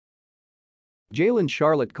Jaelin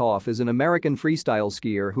Charlotte Kauf is an American freestyle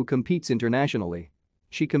skier who competes internationally.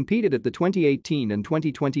 She competed at the 2018 and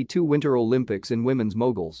 2022 Winter Olympics in women's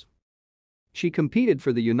moguls. She competed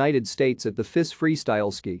for the United States at the FIS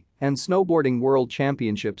Freestyle Ski and Snowboarding World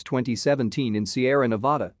Championships 2017 in Sierra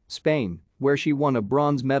Nevada, Spain, where she won a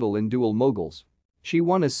bronze medal in dual moguls. She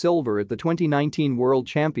won a silver at the 2019 World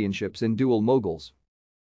Championships in dual moguls.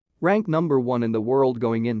 Ranked number 1 in the world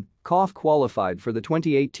going in, Kauf qualified for the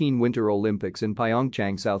 2018 Winter Olympics in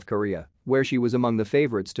Pyeongchang, South Korea, where she was among the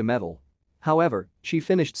favorites to medal. However, she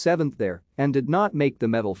finished 7th there and did not make the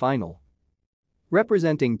medal final.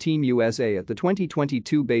 Representing Team USA at the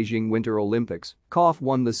 2022 Beijing Winter Olympics, Kauf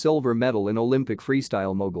won the silver medal in Olympic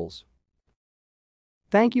freestyle moguls.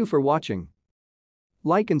 Thank you for watching.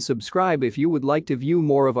 Like and subscribe if you would like to view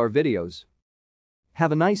more of our videos.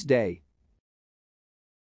 Have a nice day.